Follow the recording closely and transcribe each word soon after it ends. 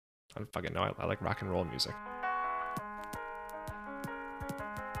I don't fucking know. I like rock and roll music.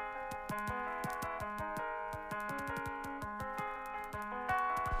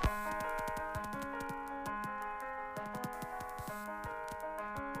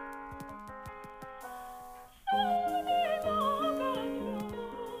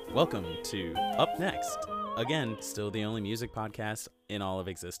 Welcome to Up Next. Again, still the only music podcast in all of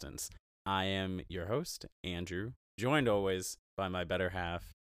existence. I am your host, Andrew, joined always by my better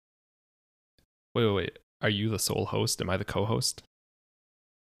half. Wait. Are you the sole host? Am I the co-host?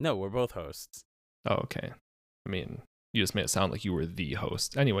 No, we're both hosts. Oh, okay. I mean, you just made it sound like you were the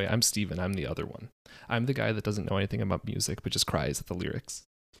host. Anyway, I'm Steven. I'm the other one. I'm the guy that doesn't know anything about music, but just cries at the lyrics.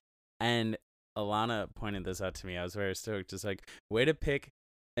 And Alana pointed this out to me. I was very stoked. Just like, way to pick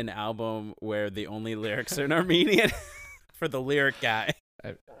an album where the only lyrics are in Armenian for the lyric guy.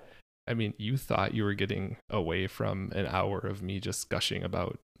 I mean, you thought you were getting away from an hour of me just gushing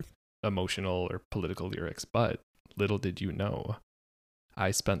about emotional or political lyrics, but little did you know,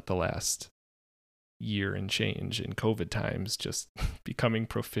 I spent the last year and change in COVID times just becoming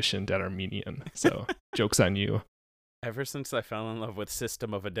proficient at Armenian. So joke's on you. Ever since I fell in love with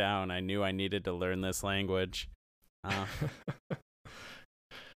System of a Down, I knew I needed to learn this language.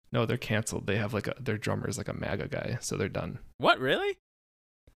 No, they're canceled. They have their drummer is like a MAGA guy, so they're done. What, really?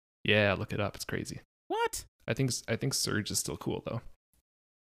 Yeah, look it up. It's crazy. What? I think Surge is still cool though.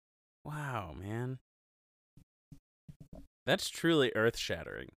 Wow, man. That's truly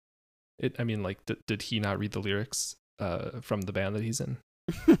earth-shattering. Did he not read the lyrics from the band that he's in?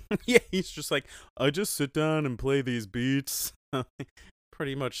 Yeah, he's just like, I just sit down and play these beats.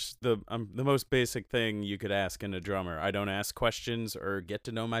 Pretty much the most basic thing you could ask in a drummer. I don't ask questions or get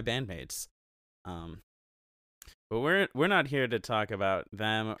to know my bandmates. But we're not here to talk about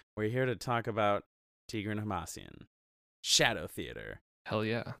them. We're here to talk about Tigran Hamasyan, Shadow Theater. Hell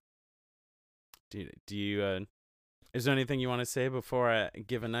yeah. Do you is there anything you want to say before I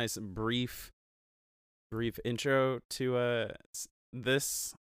give a nice brief intro to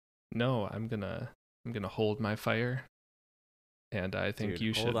this? No, I'm gonna hold my fire, and I think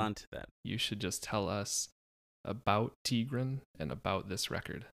you should hold on to that. You should just tell us about Tigran and about this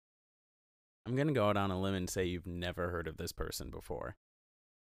record. I'm gonna go out on a limb and say you've never heard of this person before.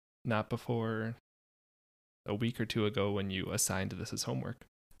 Not before a week or two ago when you assigned this as homework.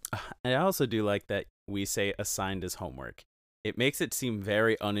 I also do like that we say assigned as homework. It makes it seem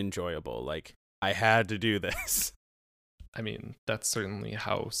very unenjoyable, like I had to do this. I mean, that's certainly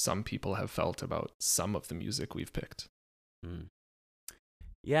how some people have felt about some of the music we've picked.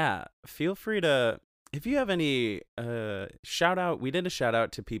 Yeah, feel free to, if you have any shout out, we did a shout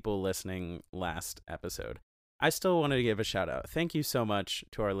out to people listening last episode. I still want to give a shout out. Thank you so much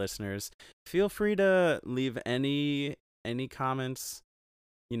to our listeners. Feel free to leave any comments,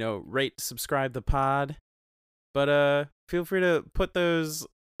 rate, subscribe the pod, but feel free to put those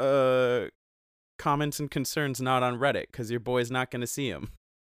comments and concerns not on Reddit, because your boy's not going to see them.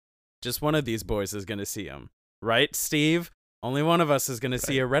 Just one of these boys is going to see them. Right, Steve? Only one of us is going to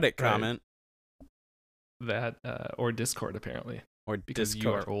see a Reddit comment. That, or Discord, apparently. Or because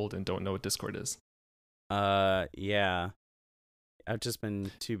Discord. You are old and don't know what Discord is. Yeah. I've just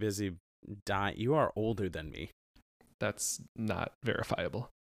been too busy dying. You are older than me. That's not verifiable.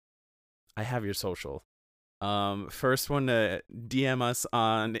 I have your social. First one to DM us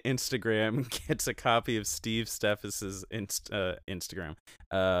on Instagram gets a copy of Steve Steffes' Instagram.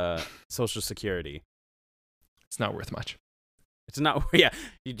 Social Security. It's not worth much. It's not. Yeah.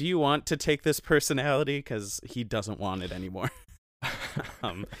 Do you want to take this personality? Because he doesn't want it anymore.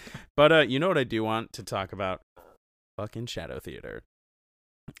 But you know what I do want to talk about? Fucking Shadow Theater.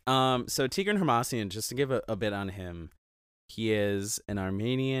 So Tigran Hamasyan, just to give a bit on him, he is an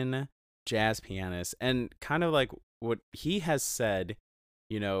Armenian jazz pianist, and kind of like what he has said,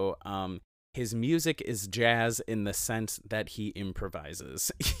 his music is jazz in the sense that he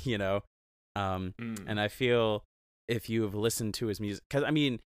improvises, and I feel if you have listened to his music, because I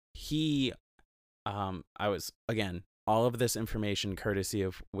mean, I was, again, all of this information courtesy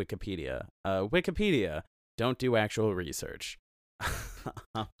of Wikipedia. Wikipedia, don't do actual research.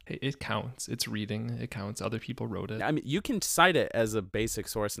 Hey, it counts. It's reading. It counts. Other people wrote it. I mean, you can cite it as a basic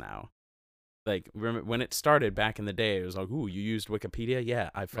source now. Like, remember when it started back in the day, it was like, ooh, you used Wikipedia? Yeah,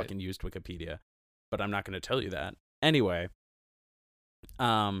 I fucking used Wikipedia. But I'm not going to tell you that. Anyway,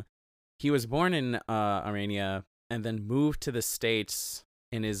 he was born in Armenia and then moved to the States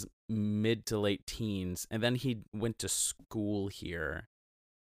in his mid to late teens. And then he went to school here.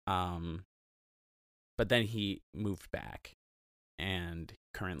 But then he moved back. And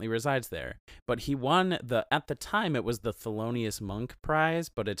currently resides there. But he won at the time it was the Thelonious Monk Prize,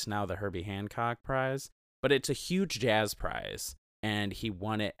 but it's now the Herbie Hancock Prize. But it's a huge jazz prize, and he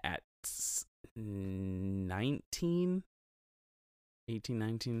won it at 18,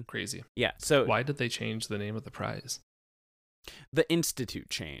 19. Crazy. Yeah. So why did they change the name of the prize? the institute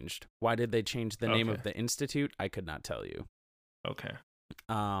changed. Why did they change the name of Okay. the institute? I could not tell you. Okay.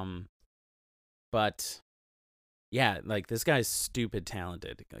 But yeah, like this guy's stupid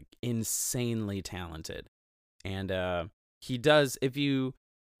talented, like insanely talented. And he does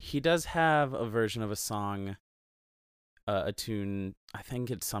have a version of a song, a tune, I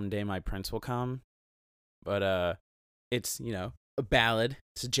think it's Someday My Prince Will Come. But it's, a ballad,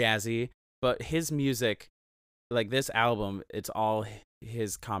 it's jazzy, but his music, like this album, it's all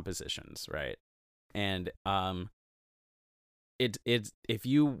his compositions, right? And it's if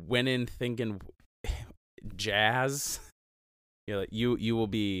you went in thinking jazz, you will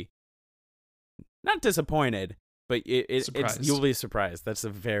be not disappointed, but you'll be surprised. That's a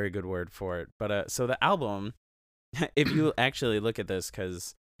very good word for it. But so the album, if you actually look at this,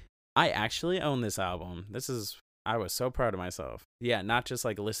 because I actually own this album. I was so proud of myself. Yeah, not just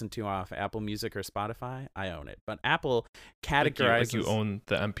like listen to off Apple Music or Spotify. I own it. But Apple categorizes... Like you own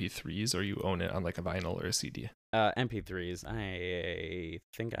the MP3s, or you own it on like a vinyl or a CD? MP3s. I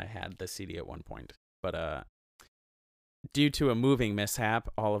think I had the CD at one point. But due to a moving mishap,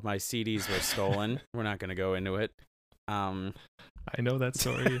 all of my CDs were stolen. We're not going to go into it. I know that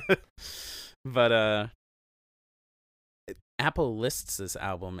story. But Apple lists this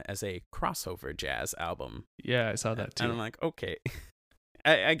album as a crossover jazz album. Yeah, I saw that too. And I'm like, okay.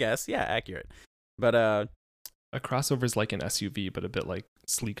 I guess, yeah, accurate. But a crossover is like an SUV, but a bit like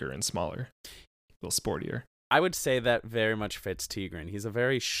sleeker and smaller, a little sportier. I would say that very much fits Tigran. He's a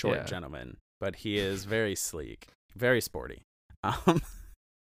very short gentleman, but he is very sleek, very sporty.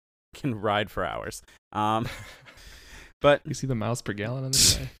 Can ride for hours. But you see the miles per gallon on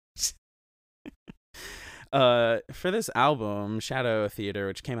this guy? For this album, Shadow Theater,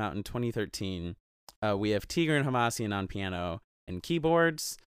 which came out in 2013, we have Tigran Hamasyan on piano and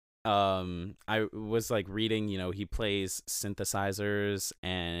keyboards. I was like reading, he plays synthesizers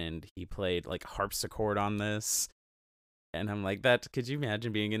and he played like harpsichord on this. And I'm like, could you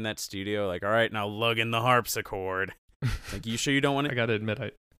imagine being in that studio? Like, all right, now lug in the harpsichord. Like, you sure you don't want to? I gotta admit,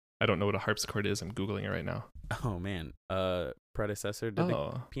 I don't know what a harpsichord is. I'm Googling it right now. Oh man, predecessor to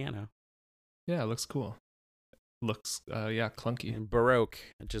the piano. Yeah, it looks cool. Looks clunky.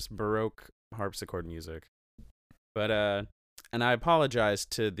 Just baroque harpsichord music. But and I apologize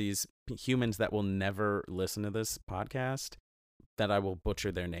to these humans that will never listen to this podcast, that I will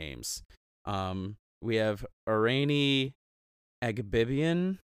butcher their names. We have Orani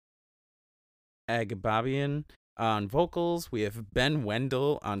Agbabian on vocals. We have Ben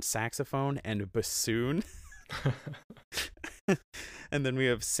Wendell on saxophone and bassoon. And then we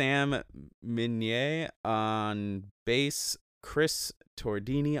have Sam Minier on bass, Chris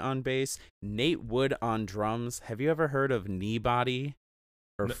Tordini on bass, Nate Wood on drums. Have you ever heard of Kneebody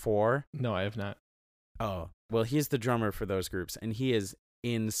or Four? No, I have not. Oh, well, he's the drummer for those groups, and he is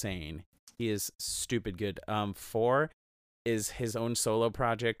insane. He is stupid good. Four is his own solo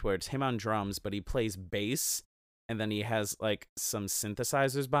project where it's him on drums, but he plays bass, and then he has like some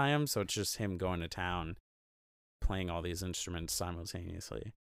synthesizers by him, so it's just him going to town, playing all these instruments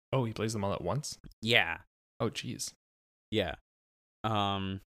simultaneously. Oh, he plays them all at once? Yeah. Oh, geez. Yeah.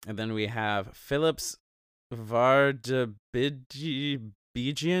 And then we have Phillips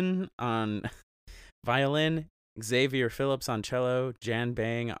Vardabijian on violin, Xavier Phillips on cello, Jan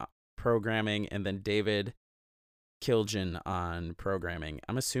Bang programming, and then David Kiljan on programming.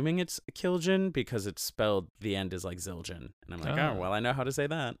 I'm assuming it's Kiljan because it's spelled, the end is like Zildjian. And I'm like, oh, well, I know how to say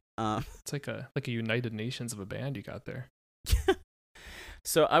that. It's like a United Nations of a band you got there.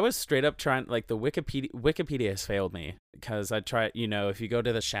 So I was straight up trying, like, the Wikipedia has failed me because I tried, if you go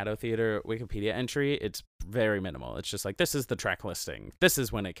to the Shadow Theater Wikipedia entry, it's very minimal. It's just like, this is the track listing. This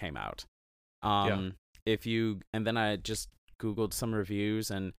is when it came out. And then I just Googled some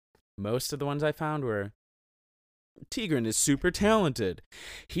reviews, and most of the ones I found were, Tigran is super talented.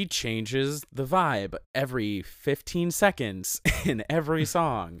 He changes the vibe every 15 seconds in every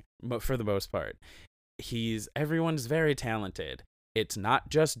song, for the most part. Everyone's very talented. It's not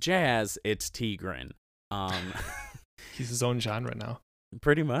just jazz, it's Tigran. He's his own genre now.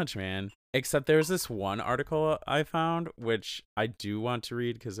 Pretty much, man. Except there's this one article I found, which I do want to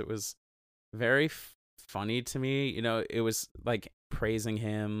read because it was very funny to me. It was like praising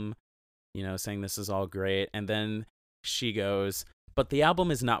him, saying this is all great. And then she goes, but the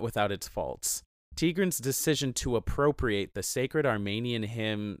album is not without its faults. Tigran's decision to appropriate the sacred Armenian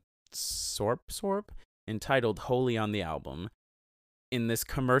hymn Sorp Sorp, entitled Holy on the album, in this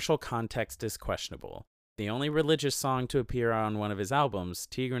commercial context is questionable. The only religious song to appear on one of his albums,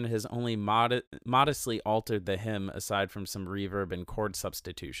 Tigran has only modestly altered the hymn aside from some reverb and chord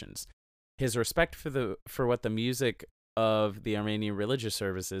substitutions. His respect for what the music of the Armenian religious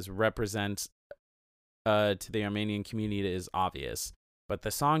services represents to the Armenian community is obvious, but the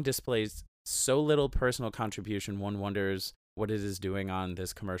song displays so little personal contribution one wonders what it is doing on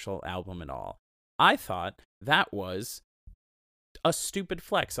this commercial album at all. I thought that was a stupid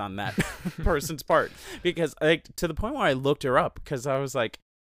flex on that person's part, because like to the point where I looked her up because I was like,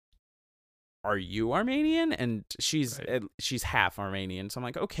 are you Armenian? And she's half Armenian, so I'm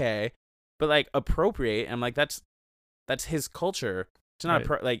like, okay, but like appropriate, I'm like, that's his culture. It's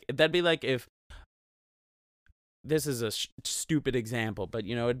not like that'd be like if this is a stupid example, but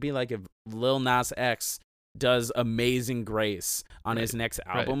you know, it'd be like if Lil Nas X does Amazing Grace on his next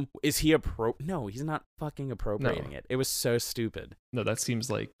album. Is he No, he's not fucking appropriating it. It was so stupid. No, that seems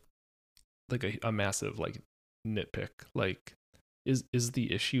like a massive like nitpick. Like, is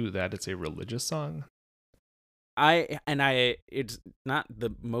the issue that it's a religious song? It's not the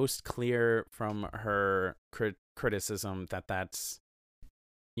most clear from her criticism that's,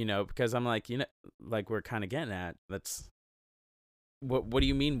 you know, because I'm like, you know, like we're kind of getting at, that's what do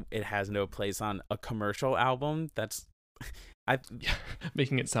you mean it has no place on a commercial album? That's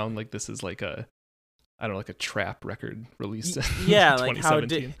making it sound like this is like a, I don't know, like a trap record released in like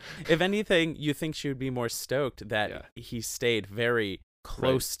 2017. If anything, you think she would be more stoked that he stayed very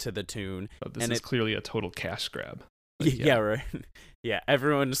close to the tune. But this is clearly a total cash grab. Like, yeah, right. Yeah,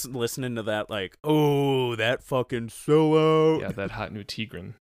 everyone's listening to that like, oh, that fucking solo. Yeah, that hot new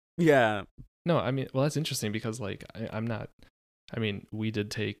Tigran. Yeah. No, I mean, well, that's interesting because like I'm not. I mean, we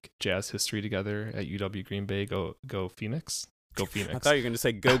did take jazz history together at UW Green Bay. Go Phoenix. Go Phoenix. I thought you were going to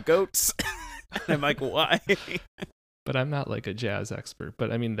say go Goats. I'm like, why? But I'm not like a jazz expert.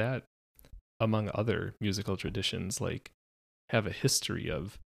 But I mean that, among other musical traditions, like have a history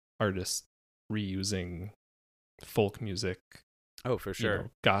of artists reusing folk music. Oh, for sure. You know,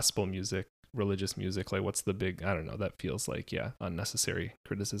 gospel music, religious music. Like what's the big, I don't know, that feels like, unnecessary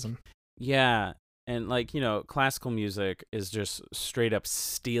criticism. Yeah. And like, you know, classical music is just straight up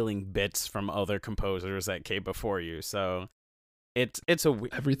stealing bits from other composers that came before you. So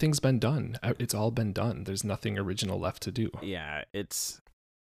everything's been done. It's all been done. There's nothing original left to do. Yeah, it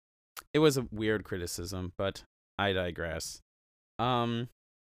was a weird criticism, but I digress. I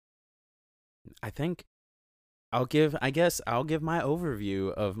think I'll give my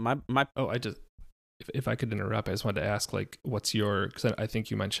overview of my Oh, if I could interrupt, I just wanted to ask, like, what's your, because I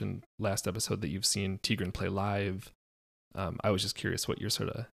think you mentioned last episode that you've seen Tigran play live. I was just curious what your sort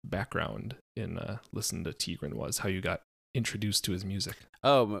of background in listening to Tigran was, how you got introduced to his music.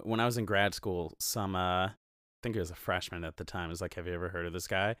 Oh, when I was in grad school, I think it was a freshman at the time, was like, have you ever heard of this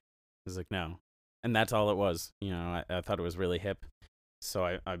guy? I was like, no. And that's all it was. You know, I thought it was really hip.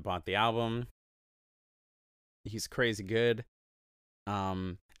 So I bought the album. He's crazy good.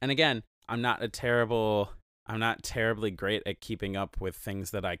 And again, I'm not terribly great at keeping up with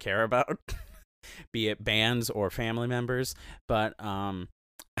things that I care about, be it bands or family members. But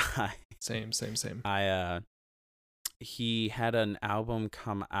same. He had an album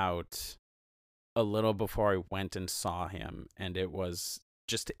come out a little before I went and saw him, and it was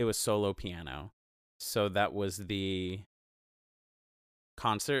solo piano. So that was the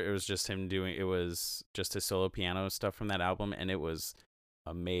concert. It was just him it was just his solo piano stuff from that album, and it was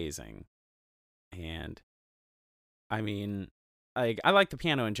amazing. And I mean, I like the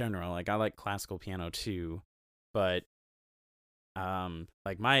piano in general. Like I like classical piano too, but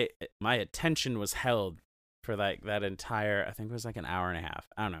like my attention was held for like that entire, I think it was like an hour and a half.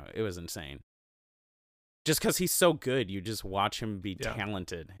 I don't know. It was insane. Just because he's so good, you just watch him be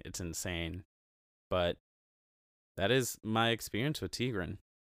talented. It's insane. But that is my experience with Tigran.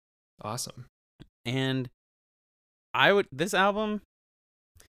 Awesome. And this album,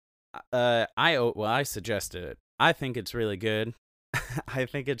 I suggested it. I think it's really good. I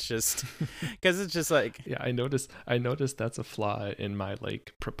think it's just because it's just like, yeah, I noticed that's a flaw in my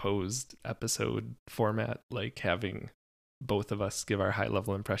like proposed episode format, like having both of us give our high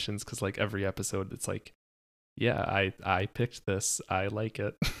level impressions, because like every episode it's like, yeah, I picked this, I like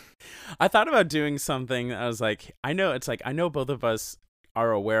it. I thought about doing something. I was like, I know both of us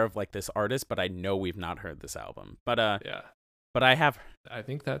are aware of like this artist, but I know we've not heard this album. But yeah. But I have. I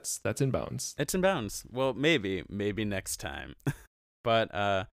think that's in bounds. It's in bounds. Well, maybe next time.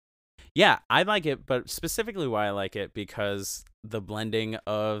 But Yeah, I like it, but specifically why I like it because the blending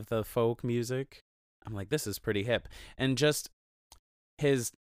of the folk music, I'm like, this is pretty hip. And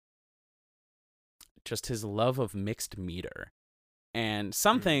his his love of mixed meter. And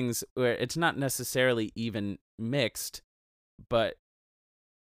some things where it's not necessarily even mixed, but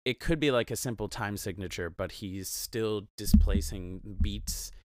it could be like a simple time signature, but he's still displacing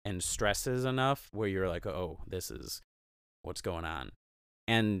beats and stresses enough where you're like, oh, this is what's going on.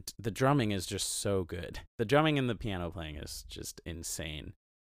 And the drumming is just so good. The drumming and the piano playing is just insane.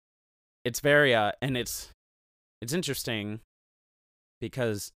 It's very and it's interesting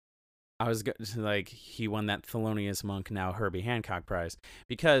because I was like, he won that Thelonious Monk, now Herbie Hancock prize,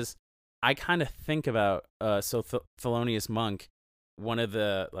 because I kind of think about Thelonious Monk, one of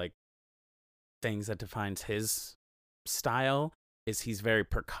the like things that defines his style is he's very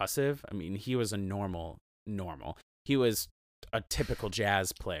percussive. I mean, he was a normal. He was a typical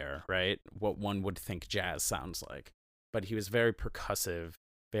jazz player, right? What one would think jazz sounds like. But he was very percussive,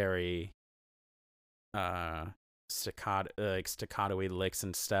 very staccato-y licks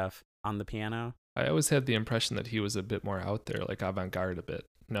and stuff on the piano. I always had the impression that he was a bit more out there, like avant-garde a bit.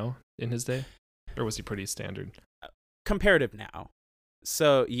 No? In his day? Or was he pretty standard? Comparative now.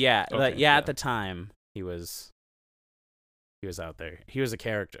 So, yeah, Okay, at the time, he was out there. He was a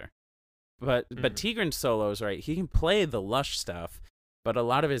character. But Tigran's solos, right? He can play the lush stuff, but a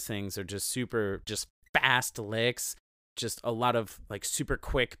lot of his things are just fast licks, just a lot of like super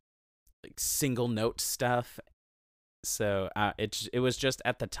quick, like single note stuff. So it was just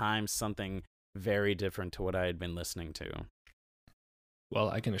at the time something very different to what I had been listening to. Well,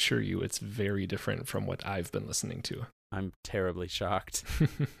 I can assure you, it's very different from what I've been listening to. I'm terribly shocked.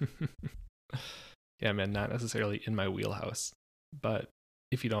 Yeah, man, not necessarily in my wheelhouse, but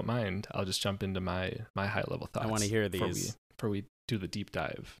if you don't mind, I'll just jump into my high level thoughts. I want to hear these before we do the deep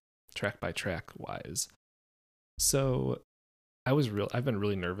dive, track by track wise. So I've been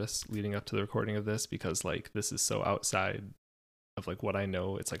really nervous leading up to the recording of this because like this is so outside of like what I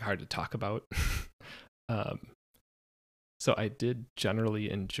know. It's like hard to talk about. So I did generally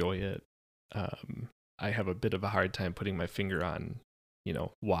enjoy it. I have a bit of a hard time putting my finger on,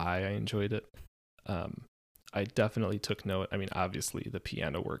 why I enjoyed it. I definitely took note. I mean, obviously the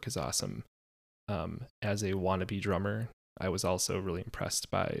piano work is awesome. As a wannabe drummer, I was also really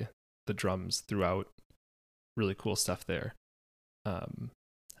impressed by the drums throughout. Really cool stuff there. I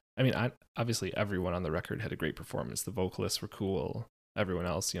mean, obviously everyone on the record had a great performance. The vocalists were cool. Everyone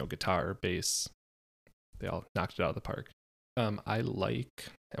else, guitar, bass, they all knocked it out of the park. I like,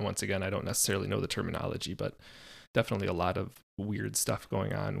 and once again, I don't necessarily know the terminology, but definitely a lot of weird stuff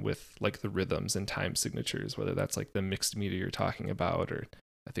going on with like the rhythms and time signatures, whether that's like the mixed meter you're talking about, or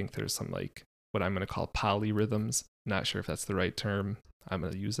I think there's some like what I'm going to call polyrhythms. Not sure if that's the right term. I'm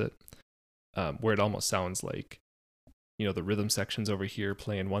going to use it. Where it almost sounds like, the rhythm section's over here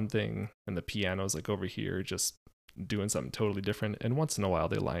playing one thing and the piano's like over here just doing something totally different. And once in a while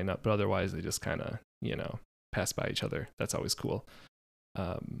they line up, but otherwise they just kind of, pass by each other. That's always cool.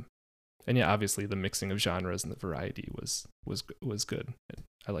 And yeah, obviously the mixing of genres and the variety was good.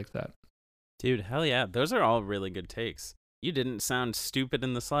 I like that. Dude, hell yeah. Those are all really good takes. You didn't sound stupid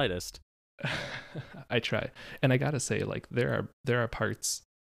in the slightest. I try. And I got to say, like, there are parts,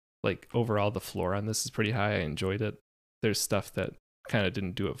 like, overall the floor on this is pretty high. I enjoyed it. There's stuff that kind of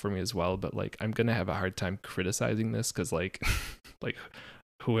didn't do it for me as well, but, like, I'm going to have a hard time criticizing this because, like,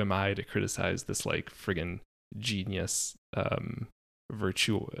 who am I to criticize this, like, friggin' genius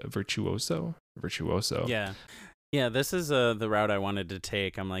virtuoso? Yeah, this is the route I wanted to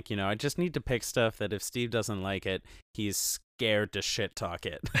take. I'm like, I just need to pick stuff that if Steve doesn't like it, he's scared to shit talk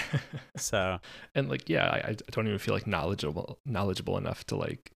it. So, and like, yeah, I don't even feel like knowledgeable enough to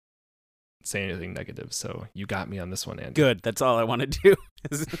like say anything negative. So you got me on this one, Andy. Good. That's all I want to do.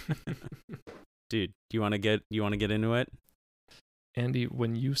 Dude, do you want to get into it? Andy,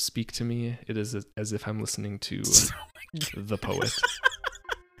 when you speak to me, it is as if I'm listening to the poet.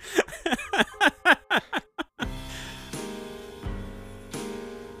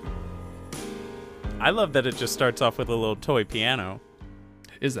 I love that it just starts off with a little toy piano.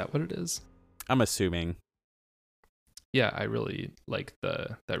 Is that what it is? I'm assuming. Yeah, I really like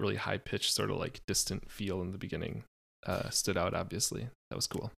that really high pitched sort of like distant feel in the beginning. Stood out, obviously. That was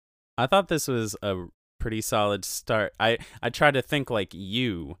cool. I thought this was a pretty solid start. I try to think like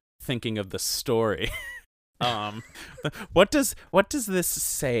you, thinking of the story. What does this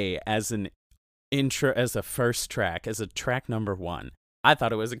say as an intro, as a first track, as a track number 1? I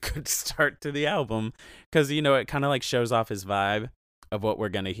thought it was a good start to the album because, it kind of like shows off his vibe of what we're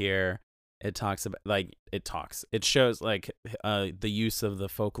going to hear. It talks about it shows like the use of the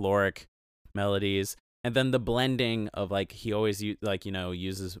folkloric melodies, and then the blending of like he always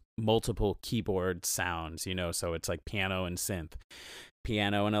uses multiple keyboard sounds, so it's like piano and synth,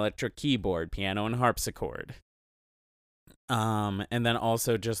 piano and electric keyboard, piano and harpsichord. And then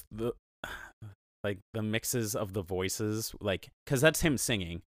also just the mixes of the voices, like, cuz that's him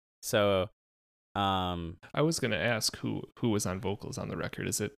singing. So I was going to ask who was on vocals on the record.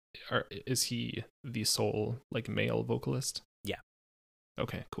 Is he the sole like male vocalist? Yeah.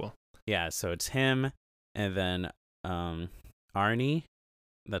 Okay, cool. Yeah, so it's him, and then Arnie.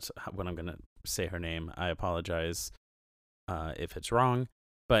 That's what I'm going to say her name. I apologize if it's wrong.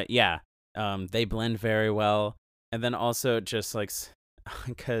 But yeah, they blend very well. And then also just like,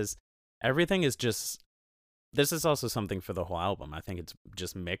 because everything is just, this is also something for the whole album. I think it's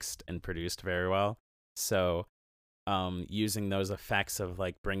just mixed and produced very well. So using those effects of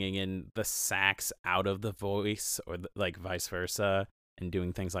like bringing in the sax out of the voice, or like vice versa, and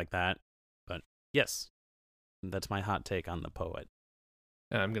doing things like that. But yes, that's my hot take on the Poet.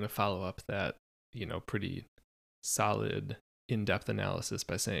 And I'm going to follow up that, pretty solid in-depth analysis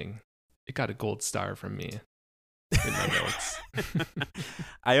by saying it got a gold star from me in my notes.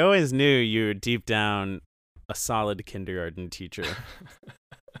 I always knew you were deep down a solid kindergarten teacher.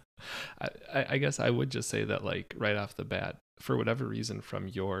 I guess I would just say that, like, right off the bat, for whatever reason, from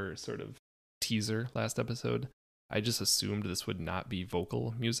your sort of teaser last episode, I just assumed this would not be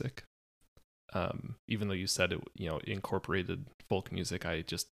vocal music. Even though you said it, incorporated folk music, I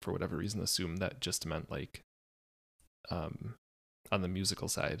just, for whatever reason, assumed that just meant like, on the musical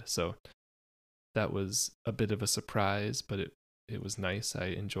side. So that was a bit of a surprise, but it was nice. I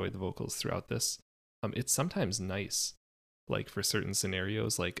enjoyed the vocals throughout this. It's sometimes nice, like for certain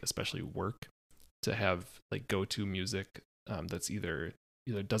scenarios, like especially work, to have like go-to music that's either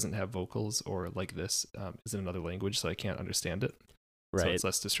doesn't have vocals, or like this is in another language, so I can't understand it. Right. So it's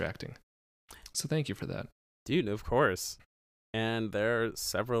less distracting. So thank you for that. Dude, of course. And there are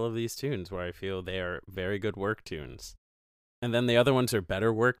several of these tunes where I feel they are very good work tunes. And then the other ones are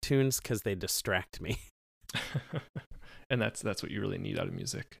better work tunes because they distract me. And that's what you really need out of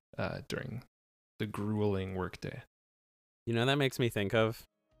music during the grueling workday. That makes me think of?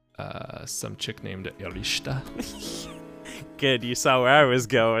 Some chick named Erishta. Good, you saw where I was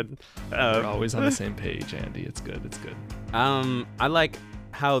going. We're always on the same page, Andy. It's good. I like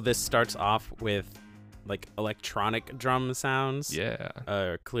how this starts off with like electronic drum sounds.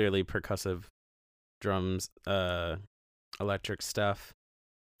 Yeah. Clearly percussive drums, electric stuff.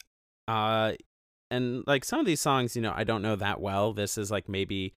 And like some of these songs, I don't know that well. This is like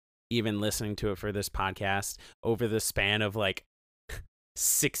maybe even listening to it for this podcast over the span of like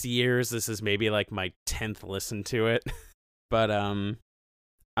 6 years. This is maybe like my 10th listen to it. But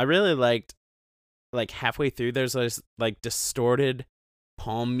I really liked, like, halfway through there's this like distorted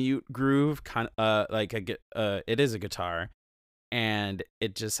palm mute groove, kind of like it is a guitar, and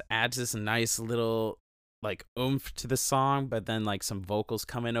it just adds this nice little like oomph to the song, but then like some vocals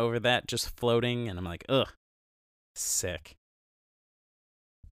come in over that, just floating, and I'm like, ugh, sick.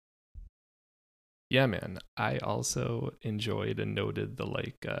 Yeah, man. I also enjoyed and noted the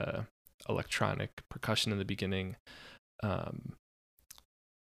like electronic percussion in the beginning.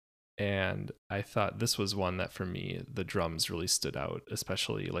 And I thought this was one that for me, the drums really stood out,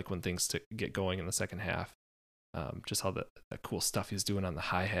 especially like when things get going in the second half. Just how that cool stuff he's doing on the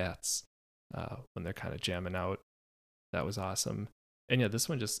hi-hats when they're kind of jamming out. That was awesome. And yeah, this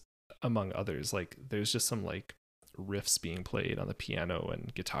one, just among others, like there's just some like riffs being played on the piano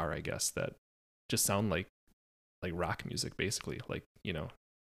and guitar, I guess, that just sound like rock music, basically, like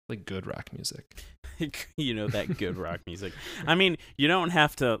like good rock music. That good rock music. I mean, you don't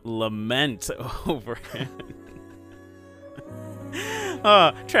have to lament over it.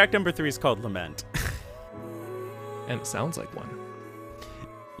 Track number 3 is called Lament. And it sounds like one.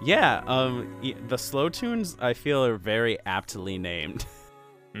 Yeah, the slow tunes I feel are very aptly named.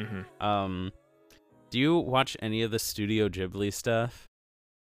 Mm-hmm. Do you watch any of the Studio Ghibli stuff?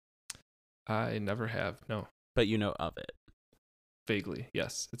 I never have, no. But you know of it. Vaguely,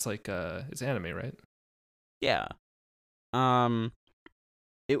 yes. It's like it's anime, right? Yeah.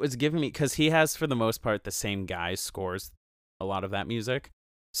 It was giving me, because he has for the most part the same guy scores a lot of that music.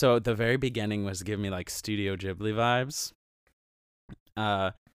 So the very beginning was giving me like Studio Ghibli vibes.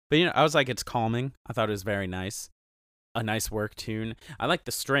 But I was like, it's calming. I thought it was very nice. A nice work tune. I like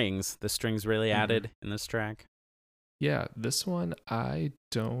the strings. The strings really added in this track. Yeah, this one I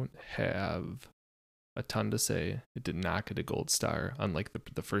don't have a ton to say. It did not get a gold star, unlike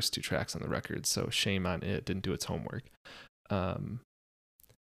the first 2 tracks on the record, so shame on it. Didn't do its homework.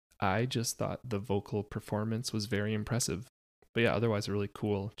 I just thought the vocal performance was very impressive. But yeah, otherwise a really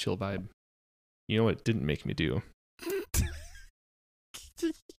cool, chill vibe. You know what it didn't make me do?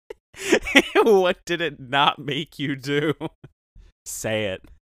 What did it not make you do? Say it.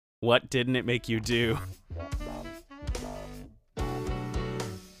 What didn't it make you do?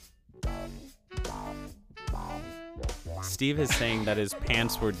 Steve is saying that his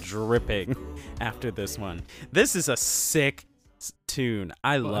pants were dripping after this one. This is a sick tune.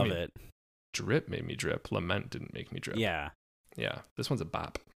 I love it. Drip made me drip. Lament didn't make me drip. Yeah. Yeah. This one's a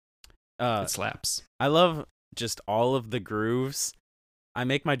bop. It slaps. I love just all of the grooves. I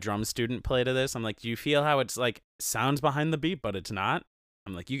make my drum student play to this. I'm like, do you feel how it's like sounds behind the beat, but it's not?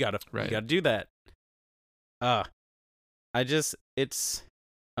 I'm like, you gotta do that. It's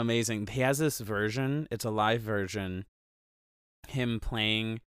amazing. He has this version. It's a live version. Him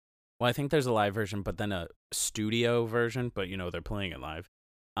playing. Well, I think there's a live version, but then a studio version. But they're playing it live.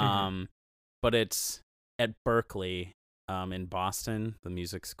 But it's at Berkeley, in Boston, the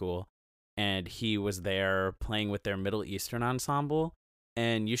music school, and he was there playing with their Middle Eastern ensemble.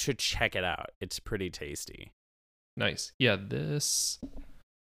 And you should check it out. It's pretty tasty. Nice. Yeah, this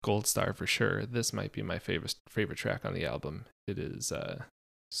gold star for sure. This might be my favorite track on the album. It is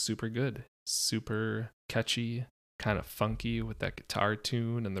super good, super catchy, kind of funky with that guitar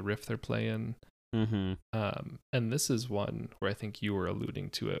tune and the riff they're playing. And this is one where I think you were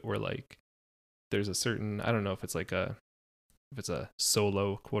alluding to it, where like there's a certain, I don't know if it's a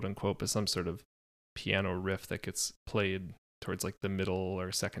solo quote unquote, but some sort of piano riff that gets played towards like the middle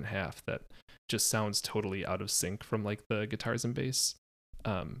or second half that just sounds totally out of sync from like the guitars and bass,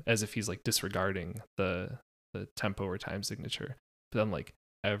 as if he's like disregarding the tempo or time signature. But then like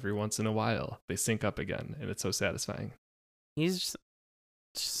every once in a while they sync up again, and it's so satisfying. This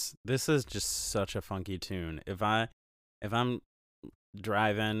is just such a funky tune. If I'm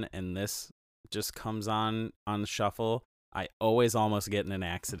driving and this just comes on the shuffle, I always almost get in an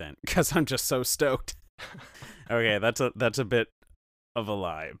accident because I'm just so stoked. Okay, that's a bit of a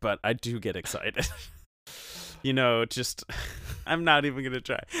lie, but I do get excited. I'm not even gonna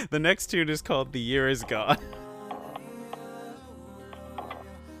try. The next tune is called "The Year Is Gone."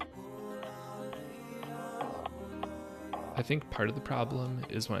 I think part of the problem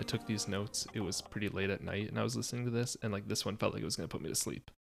is when I took these notes, it was pretty late at night and I was listening to this, and like this one felt like it was gonna put me to sleep.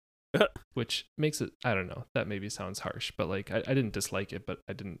 Which makes it, I don't know, that maybe sounds harsh, but like I didn't dislike it, but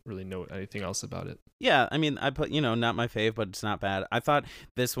I didn't really know anything else about it. Yeah, I mean, I put, not my fave, but it's not bad. I thought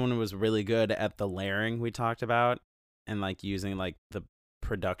this one was really good at the layering we talked about, and like using like the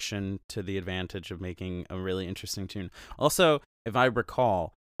production to the advantage of making a really interesting tune. Also, if I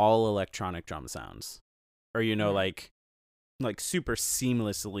recall, all electronic drum sounds, or like super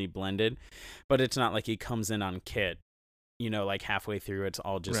seamlessly blended, but it's not like he comes in on kit. Like halfway through, it's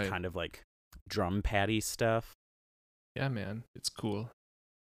all just kind of like drum patty stuff. Yeah, man, it's cool.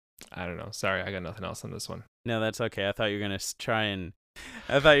 I don't know. Sorry, I got nothing else on this one. No, that's okay. I thought you were going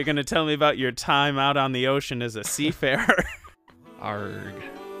to tell me about your time out on the ocean as a seafarer. Arg.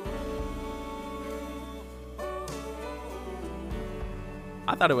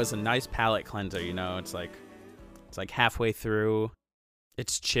 I thought it was a nice palate cleanser, It's like halfway through.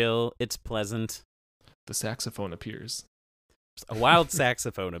 It's chill. It's pleasant. The saxophone appears. A wild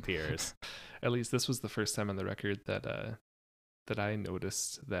saxophone appears. At least this was the first time on the record that I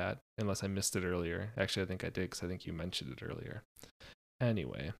noticed that, unless I missed it earlier. Actually, I think I did, because I think you mentioned it earlier.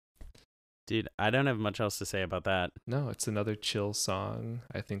 Anyway. Dude, I don't have much else to say about that. No, it's another chill song.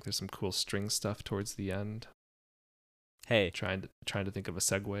 I think there's some cool string stuff towards the end. Hey. Trying to think of a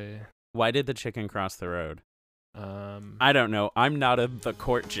segue. Why did the chicken cross the road? I don't know. I'm not the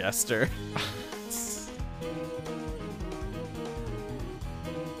court jester.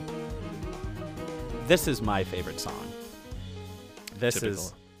 This is my favorite song.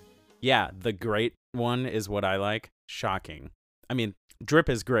 The great one is what I like. Shocking. I mean, Drip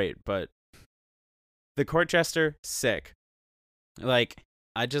is great, but the court jester, sick. Like,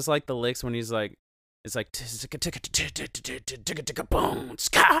 I just like the licks when he's like, it's like, boom,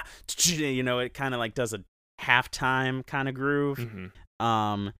 ska. It kind of like does a halftime kind of groove.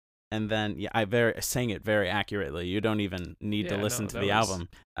 Mm-hmm. And then I sang it very accurately. You don't even need to listen to the album.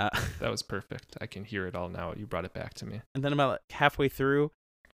 That was perfect. I can hear it all now. You brought it back to me. And then about halfway through,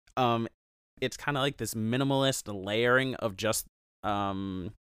 it's kind of like this minimalist layering of just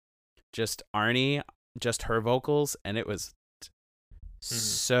Arnie, just her vocals, and it was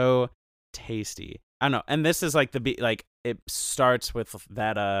so tasty. I don't know. And this is like the beat, like it starts with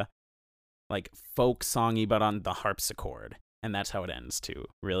that like folk songy, but on the harpsichord. And that's how it ends too.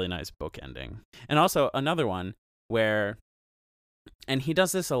 Really nice book ending. And also another one where And he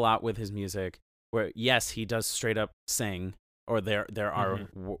does this a lot with his music, where yes, he does straight up sing, or there are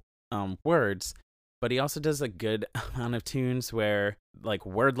words, but he also does a good amount of tunes where like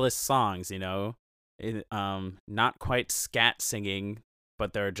wordless songs, not quite scat singing,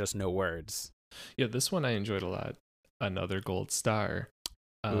 but there are just no words. Yeah, this one I enjoyed a lot. Another gold star.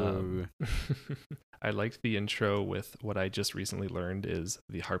 I liked the intro with what I just recently learned is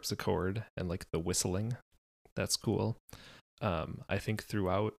the harpsichord and like the whistling. That's cool. I think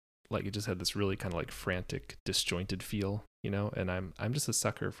throughout, like, it just had this really kind of like frantic, disjointed feel, and I'm just a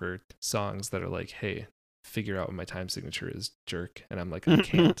sucker for songs that are like, hey, figure out what my time signature is, jerk. And I'm like, I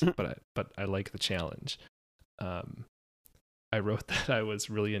can't, but I like the challenge. I wrote that I was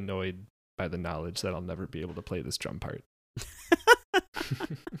really annoyed by the knowledge that I'll never be able to play this drum part.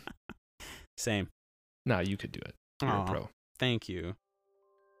 Same. Nah, you could do it. You're a pro. Thank you.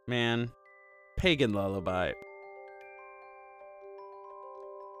 Man, Pagan Lullaby.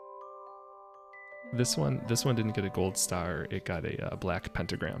 This one didn't get a gold star. It got a black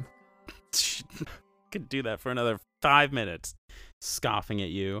pentagram. Could do that for another 5 minutes, scoffing at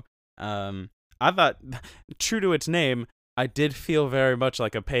you. I thought, true to its name, I did feel very much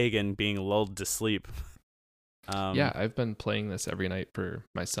like a pagan being lulled to sleep. Yeah, I've been playing this every night for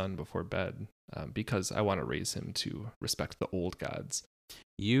my son before bed because I want to raise him to respect the old gods.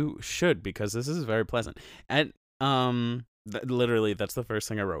 You should, because this is very pleasant. And literally, that's the first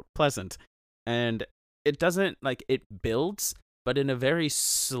thing I wrote. Pleasant. And it doesn't, like, it builds, but in a very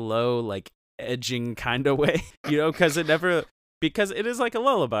slow, like, edging kind of way, because it is like a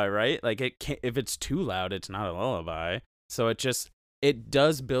lullaby, right? Like, it can't, if it's too loud, it's not a lullaby. So it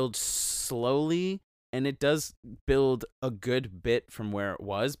does build slowly, and it does build a good bit from where it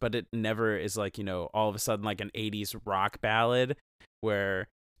was, but it never is like, all of a sudden like an 80s rock ballad where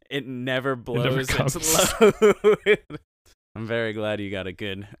it never blows its load. I'm very glad you got a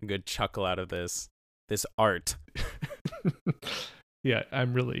good chuckle out of this art. Yeah,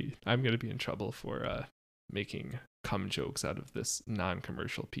 I'm going to be in trouble for making cum jokes out of this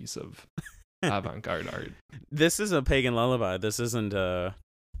non-commercial piece of avant-garde art. This is a pagan lullaby. This isn't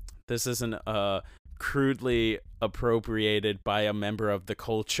crudely appropriated by a member of the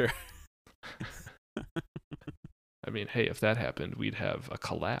culture. I mean, hey, if that happened, we'd have a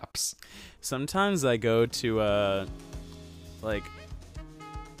collapse. Sometimes I go to like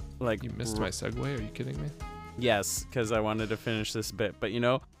you missed my segue. Are you kidding me? Yes, because I wanted to finish this bit, but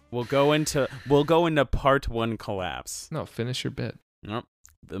we'll go into part 1 collapse. No, finish your bit. Nope,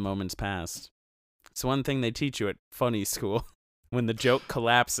 the moment's passed. It's one thing they teach you at funny school when the joke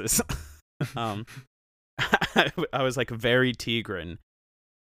collapses. I was like very Tigran,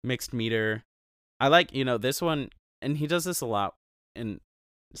 mixed meter. I like this one, and he does this a lot in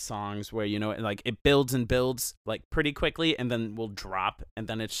songs where like it builds and builds like pretty quickly, and then will drop, and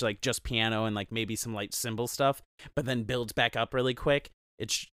then it's like just piano and like maybe some light cymbal stuff, but then builds back up really quick.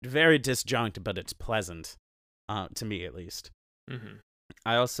 It's very disjunct, but it's pleasant, to me at least. Mm-hmm.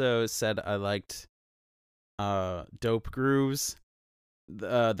 I also said I liked dope grooves,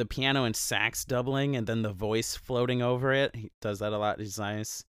 the piano and sax doubling, and then the voice floating over it. He does that a lot. He's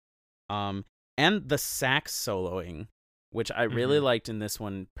nice. And the sax soloing, which I really liked in this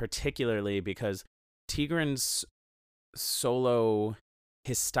one, particularly because Tigran's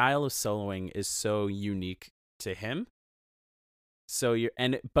his style of soloing is so unique to him.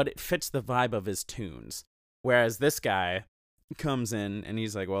 But it fits the vibe of his tunes. Whereas this guy comes in and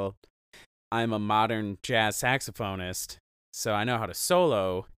he's like, well, I'm a modern jazz saxophonist, so I know how to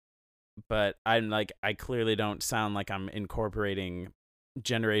solo, but I clearly don't sound like I'm incorporating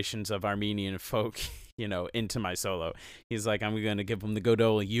generations of Armenian folk, into my solo. He's like, I'm going to give him the good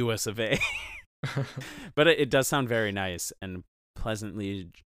old US of A. But it does sound very nice and pleasantly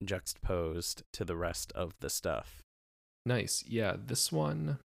juxtaposed to the rest of the stuff. Nice. Yeah, this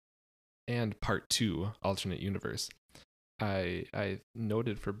one and part 2, Alternate Universe. I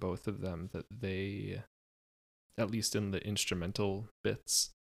noted for both of them that they, at least in the instrumental bits,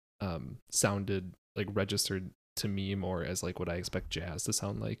 sounded like registered to me more as like what I expect jazz to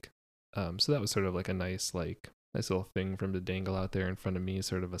sound like. So that was sort of like a nice little thing for him to dangle out there in front of me,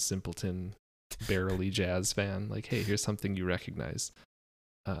 sort of a simpleton, barely jazz fan. Like, hey, here's something you recognize.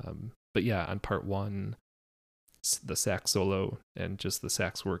 But yeah, on part 1, the sax solo and just the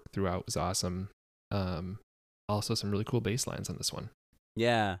sax work throughout was awesome. Also some really cool bass lines on this one.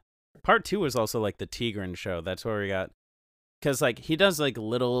 Yeah. Part 2 was also like the Tigran show. That's where we got, because like he does like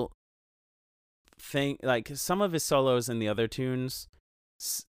little thing, like some of his solos in the other tunes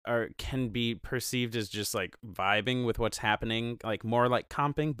can be perceived as just like vibing with what's happening, like more like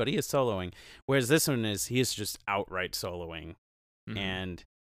comping, but he is soloing. Whereas this one he is just outright soloing. Mhm. and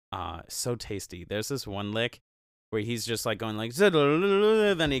so tasty. There's this one lick where he's just like going like,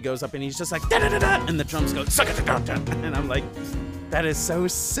 then he goes up and he's just like, da-da-da-da, and the drums go, and I'm like, that is so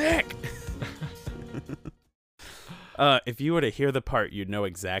sick. If you were to hear the part, you'd know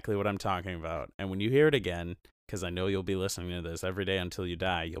exactly what I'm talking about. And when you hear it again, because I know you'll be listening to this every day until you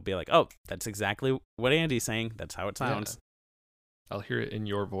die, you'll be like, oh, that's exactly what Andy's saying. That's how it sounds. Yeah. I'll hear it in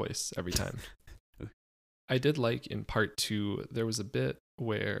your voice every time. I did like in part 2, there was a bit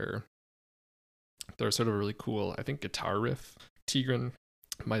where there was sort of a really cool, I think, guitar riff. Tigran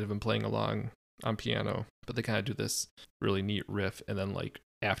might have been playing along on piano, but they kind of do this really neat riff. And then like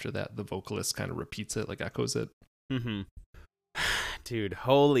after that, the vocalist kind of repeats it, like echoes it. Mm-hmm. Dude,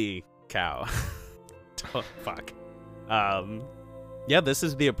 holy cow. Oh, fuck. Yeah, this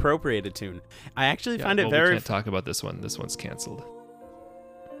is the appropriated tune. I actually find it very... We can't talk about this one. This one's canceled.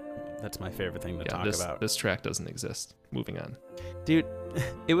 That's my favorite thing to talk about. This track doesn't exist. Moving on. Dude,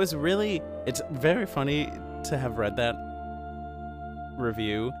 it was really... It's very funny to have read that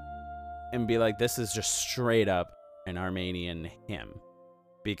review and be like, this is just straight up an Armenian hymn.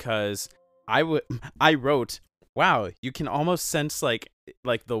 Because I wrote, wow, you can almost sense like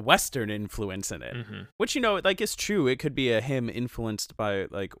the Western influence in it. Mm-hmm. Which, you know, like is true. It could be a hymn influenced by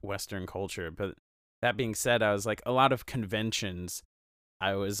like Western culture. But that being said, I was like, a lot of conventions,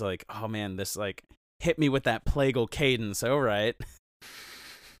 I was like, oh man, this like hit me with that plagal cadence. All right.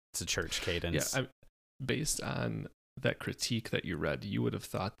 It's a church cadence. Yeah, based on that critique that you read, you would have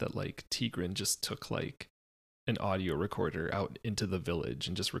thought that like Tigran just took like an audio recorder out into the village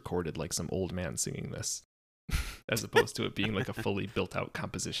and just recorded like some old man singing this, as opposed to it being like a fully built out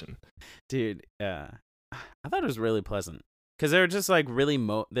composition. Dude, I thought it was really pleasant because there were just like really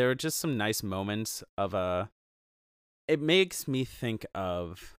there were just some nice moments of it makes me think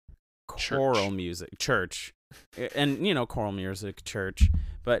of choral music, church, and you know, choral music, church.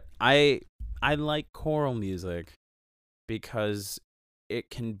 But I like choral music because it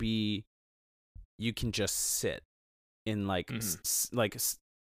can be, you can just sit in like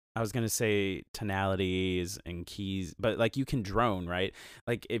I was gonna say tonalities and keys, but like you can drone, right?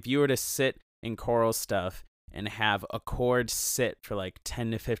 Like if you were to sit in choral stuff and have a chord sit for like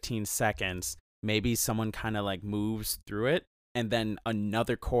 10 to 15 seconds, maybe someone kind of like moves through it, and then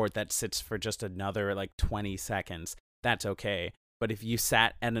another chord that sits for just another like 20 seconds, that's okay. But if you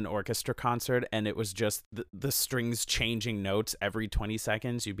sat at an orchestra concert and it was just the strings changing notes every 20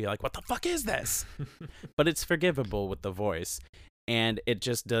 seconds, you'd be like, what the fuck is this? But it's forgivable with the voice. And it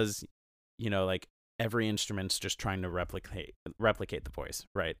just does, you know, like every instrument's just trying to replicate the voice,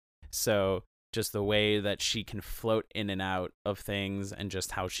 right? So just the way that she can float in and out of things and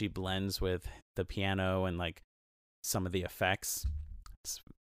just how she blends with the piano and like some of the effects, it's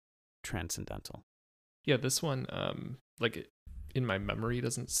transcendental. Yeah, this one, like in my memory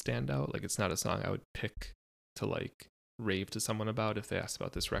doesn't stand out. Like it's not a song I would pick to like rave to someone about if they asked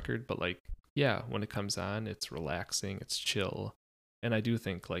about this record. But like, yeah, when it comes on, it's relaxing, it's chill. And I do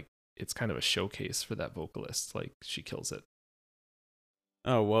think like it's kind of a showcase for that vocalist. Like she kills it.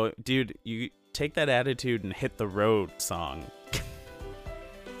 Oh, well, dude, you take that attitude and hit the road song.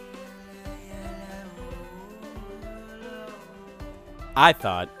 I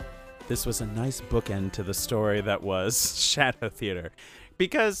thought this was a nice bookend to the story that was Shadow Theater,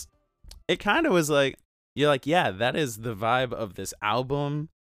 because it kind of was like, you're like, yeah, that is the vibe of this album.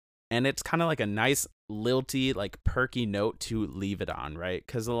 And it's kind of like a nice lilty, like perky note to leave it on, right?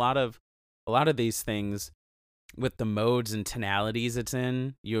 Because a lot of these things with the modes and tonalities it's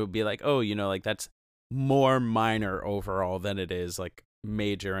in, you'll be like, oh, you know, like that's more minor overall than it is like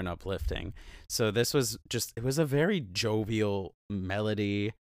major and uplifting. So this was just, it was a very jovial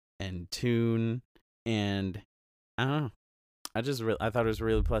melody and tune, and I don't know. I thought it was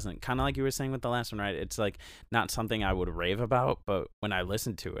really pleasant. Kind of like you were saying with the last one, right? It's like not something I would rave about, but when I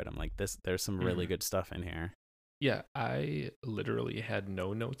listened to it, I'm like, there's some really good stuff in here. Yeah, I literally had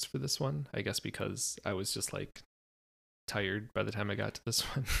no notes for this one, I guess because I was just like tired by the time I got to this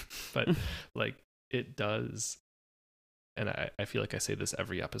one. But like it does, and I feel like I say this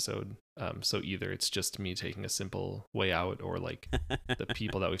every episode. So either it's just me taking a simple way out, or like the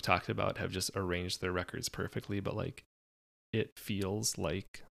people that we've talked about have just arranged their records perfectly, but like it feels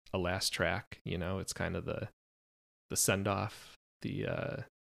like a last track, you know. It's kind of the send off, the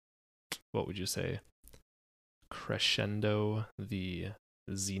what would you say, crescendo, the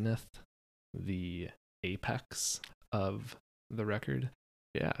zenith, the apex of the record.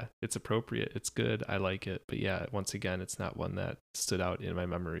 Yeah, it's appropriate, it's good, I like it. But yeah, once again, it's not one that stood out in my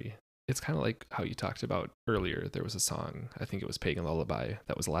memory. It's kind of like how you talked about earlier. There was a song, I think it was Pagan Lullaby,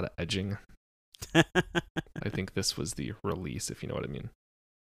 that was a lot of edging. I think this was the release, if you know what I mean.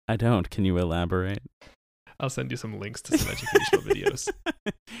 I don't. Can you elaborate? I'll send you some links to some educational videos.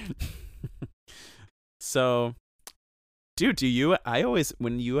 So, dude, I always,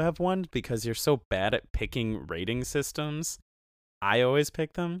 when you have one, because you're so bad at picking rating systems, I always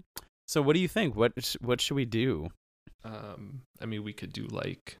pick them. So what do you think? What should we do? I mean, we could do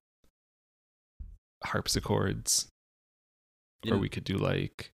like harpsichords, or we could do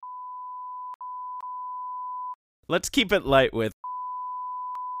like. Let's keep it light with.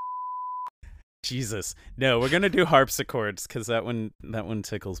 Jesus, no, we're gonna do harpsichords because that one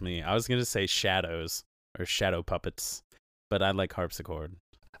tickles me. I was gonna say shadows or shadow puppets, but I like harpsichord.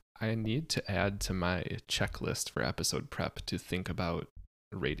 I need to add to my checklist for episode prep to think about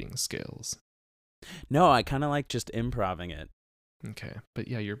rating scales. No, I kind of like just improving it. Okay, but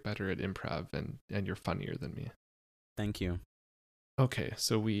yeah, you're better at improv and you're funnier than me. Thank you. Okay,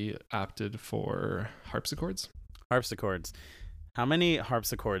 so we opted for harpsichords. Harpsichords. How many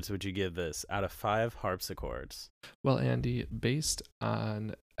harpsichords would you give this out of 5 harpsichords? Well, Andy, based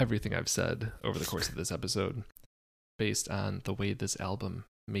on everything I've said over the course of this episode, based on the way this album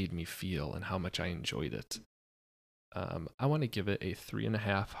made me feel and how much I enjoyed it, I want to give it a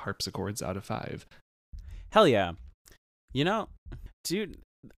 3.5 harpsichords out of 5. Hell yeah. You know, dude,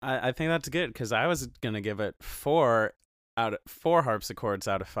 I think that's good because I was going to give it 4 harpsichords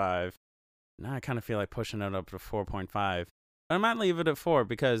out of 5. Now I kind of feel like pushing it up to 4.5. But I might leave it at 4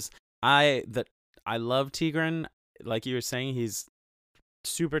 because I love Tigran. Like you were saying, he's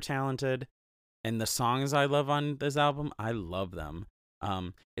super talented. And the songs I love on this album, I love them.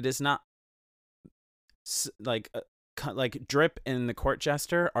 It is not like Drip and The Court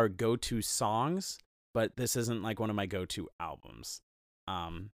Jester are go-to songs, but this isn't like one of my go-to albums.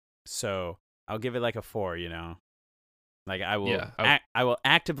 So I'll give it like a 4, you know. Like I will I will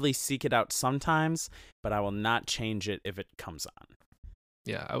actively seek it out sometimes, but I will not change it if it comes on.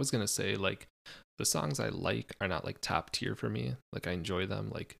 Yeah, I was going to say like the songs I like are not like top tier for me. Like I enjoy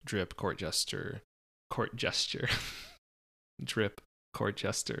them, like Drip, Court Jester, Drip, Court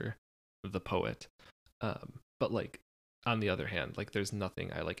Jester, The Poet. But like on the other hand, like there's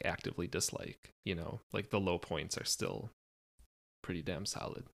nothing I like actively dislike, you know, like the low points are still pretty damn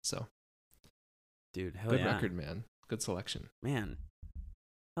solid. So dude, hell good yeah. record, man. Good selection. Man.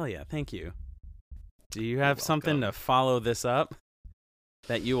 Hell yeah, thank you. Do you have something to follow this up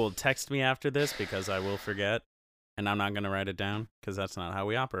that you will text me after this because I will forget and I'm not going to write it down because that's not how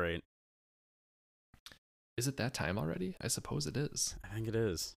we operate. Is it that time already? I suppose it is. I think it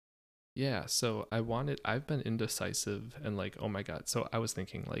is. Yeah, so I've been indecisive and like, oh my God. So I was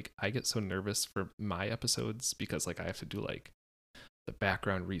thinking like I get so nervous for my episodes because like I have to do like the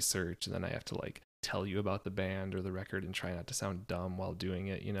background research and then I have to like tell you about the band or the record and try not to sound dumb while doing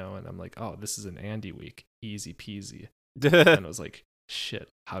it, you know? And I'm like, oh, this is an Andy week. Easy peasy. And I was like, shit,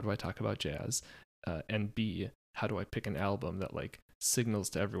 how do I talk about jazz? And B, how do I pick an album that like signals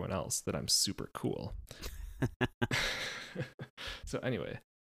to everyone else that I'm super cool? So anyway,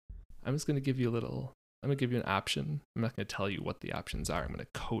 I'm just going to give you an option. I'm not going to tell you what the options are. I'm going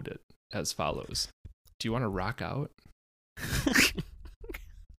to code it as follows. Do you want to rock out?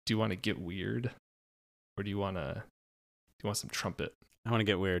 Do you want to get weird? Or do you want some trumpet? I want to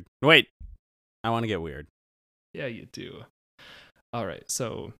get weird. Wait. I want to get weird. Yeah, you do. All right.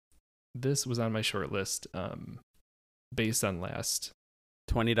 So this was on my short list based on last.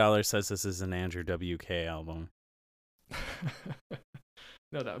 $20 says this is an Andrew WK album.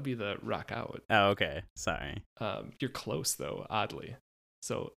 No, that would be the rock out. Oh, okay. Sorry. You're close though, oddly.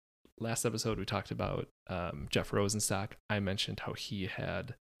 So last episode we talked about Jeff Rosenstock. I mentioned how he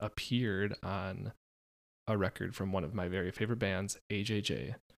had appeared on a record from one of my very favorite bands,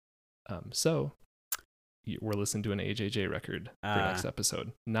 AJJ. So we're listening to an AJJ record for next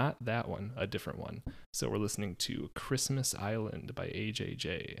episode. Not that one, a different one. So we're listening to Christmas Island by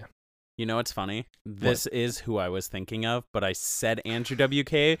AJJ. You know what's funny? This is who I was thinking of, but I said Andrew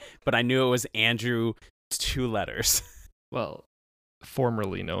WK, but I knew it was Andrew 2 letters. Well,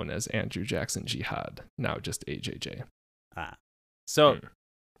 formerly known as Andrew Jackson Jihad, now just AJJ. So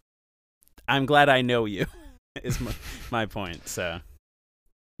I'm glad I know you is my point. So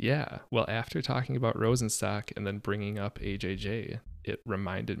yeah, well, after talking about Rosenstock and then bringing up AJJ, it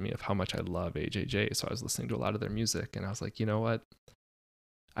reminded me of how much I love AJJ. So I was listening to a lot of their music and I was like, you know what?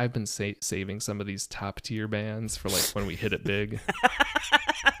 I've been saving some of these top tier bands for like when we hit it big.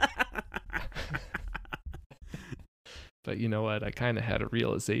 But you know what? I kind of had a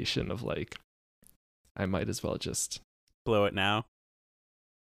realization of like, I might as well just blow it now.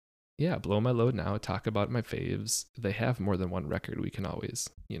 yeah, blow my load now. Talk about my faves. They have more than one record. We can always,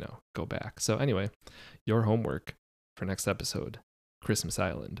 go back. So anyway, your homework for next episode, Christmas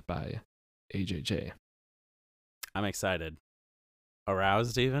Island by AJJ. I'm excited.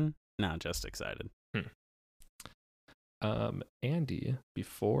 Aroused even? No, just excited. Andy,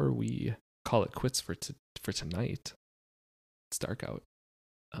 before we call it quits for tonight, it's dark out.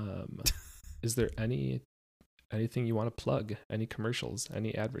 Is there anything you want to plug? Any commercials?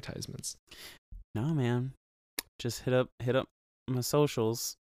 Any advertisements? No, man. Just hit up my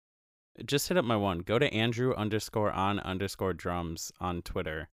socials. Just hit up my one. Go to Andrew_on_drums on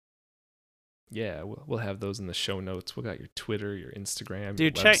Twitter. Yeah, we'll have those in the show notes. We got your Twitter, your Instagram,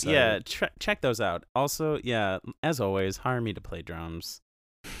 dude. your website. Check those out. Also, yeah, as always, hire me to play drums.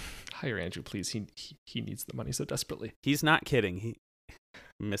 Hire Andrew, please. He needs the money so desperately. He's not kidding.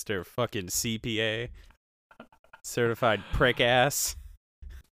 Mr. fucking CPA, certified prick ass.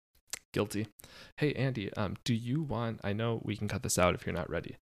 Guilty. Hey Andy, do you want? I know we can cut this out if you're not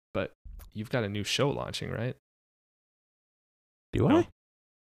ready, but you've got a new show launching, right? Do I?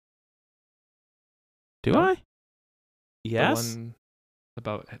 Do I? Yes. The one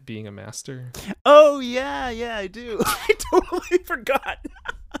about being a master. Oh yeah, I do. I totally forgot.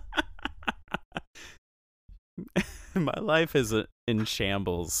 My life is in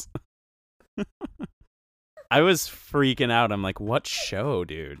shambles. I was freaking out. I'm like, what show,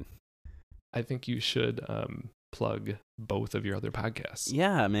 dude? I think you should plug both of your other podcasts.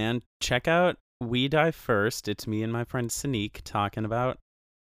 Yeah, man. Check out We Die First. It's me and my friend Sneak talking about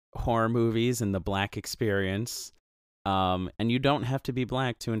horror movies and the Black experience. And you don't have to be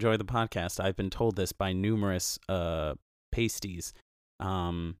Black to enjoy the podcast. I've been told this by numerous pasties.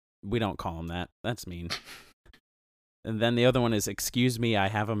 We don't call them that. That's mean. And then the other one is Excuse Me, I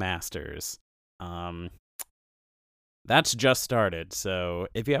Have a Master's. That's just started. So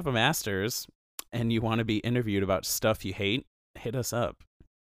if you have a master's and you want to be interviewed about stuff you hate, hit us up.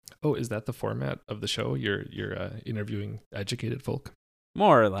 Oh, is that the format of the show? You're interviewing educated folk?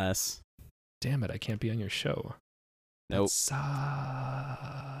 More or less. Damn it, I can't be on your show. Nope. That sucks.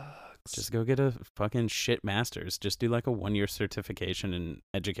 Just go get a fucking shit master's. Just do like a 1-year certification in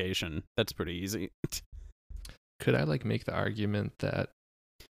education. That's pretty easy. Could I make the argument that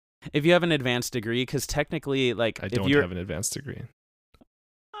if you have an advanced degree, because technically, I don't have an advanced degree.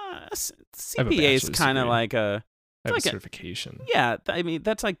 CPA is kind of like a. I have a certification. Yeah, I mean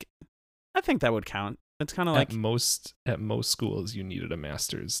that's like, I think that would count. It's kind of like at most schools you needed a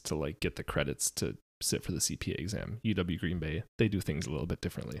master's to get the credits to sit for the CPA exam. UW Green Bay, they do things a little bit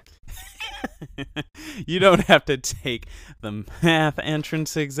differently. You don't have to take the math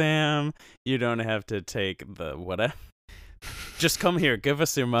entrance exam. You don't have to take the whatever. Just come here. Give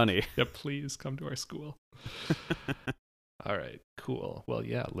us your money. Yeah, please come to our school. All right, cool. Well,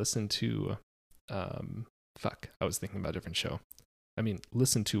 yeah, listen to, I was thinking about a different show. I mean,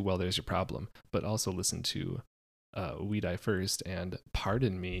 listen to Well, There's Your Problem, but also listen to We Die First and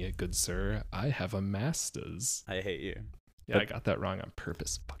Pardon Me, Good Sir, I Have a Master's. I hate you. Yeah, I got that wrong on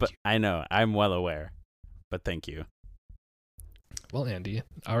purpose. But you. I know. I'm well aware. But thank you. Well, Andy,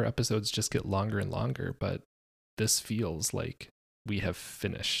 our episodes just get longer and longer, but this feels like we have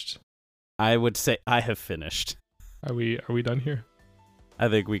finished. I would say I have finished. Are we done here? I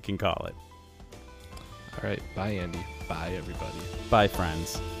think we can call it. All right. Bye, Andy. Bye, everybody. Bye,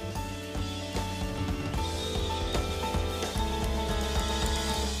 friends.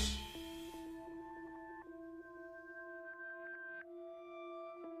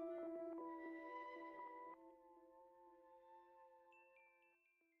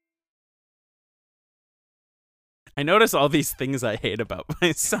 I notice all these things I hate about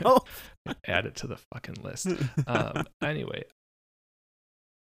myself. Add it to the fucking list. Anyway,